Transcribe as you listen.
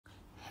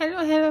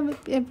Hello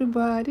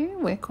everybody,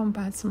 welcome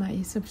back to my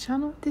YouTube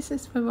channel. This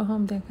is Favour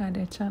Home Decor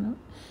channel.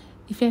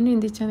 If you're new in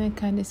the channel,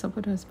 kindly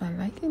support us by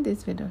liking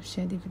this video,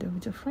 share the video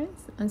with your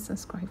friends, and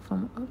subscribe for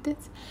more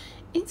updates.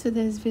 In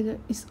today's video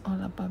is all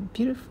about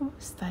beautiful,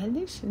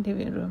 stylish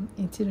living room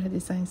interior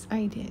designs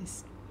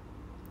ideas.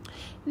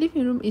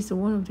 Living room is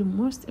one of the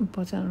most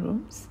important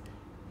rooms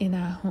in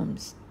our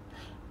homes,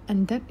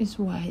 and that is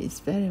why it's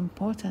very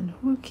important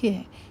who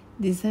care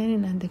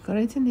designing and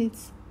decorating it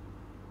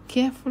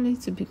carefully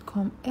to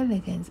become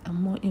elegant and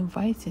more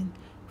inviting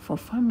for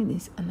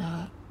families and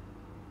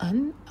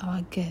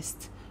our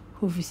guests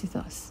who visit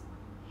us.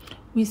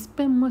 We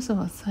spend most of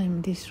our time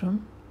in this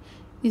room.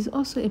 It's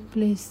also a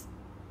place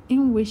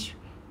in which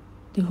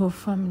the whole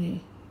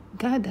family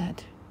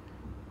gathered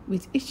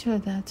with each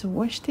other to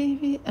watch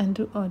TV and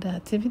do other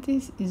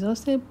activities. It's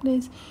also a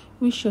place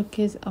we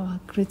showcase our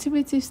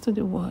creativities to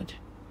the world.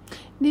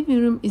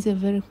 Living room is a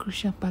very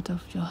crucial part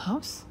of your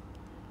house.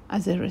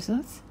 As a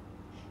result,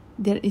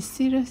 there is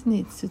serious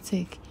need to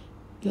take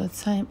your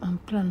time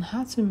and plan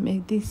how to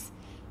make it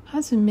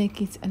as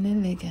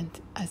elegant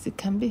as it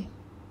can be.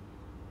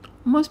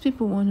 Most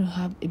people want to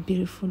have a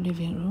beautiful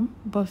living room,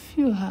 but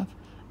few have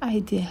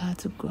idea how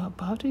to go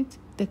about it,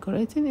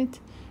 decorating it,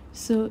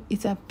 so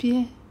it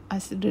appears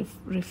as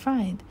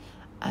refined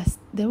as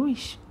they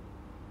wish.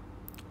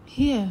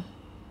 Here,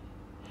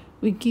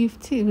 we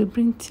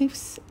bring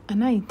tips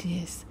and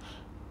ideas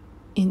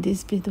in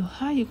this video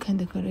how you can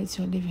decorate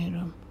your living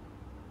room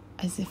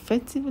as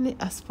effectively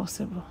as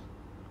possible.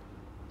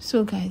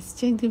 So guys,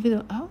 check the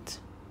video out.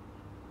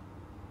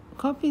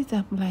 Copy it,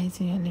 apply it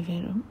in your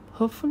living room.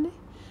 Hopefully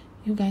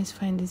you guys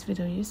find this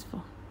video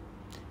useful.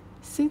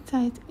 Sit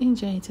tight,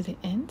 enjoy it to the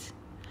end,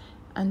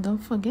 and don't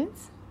forget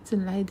to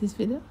like this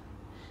video,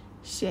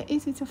 share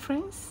it with your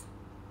friends,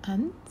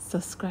 and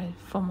subscribe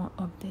for more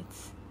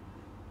updates.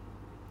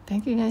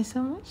 Thank you guys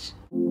so much.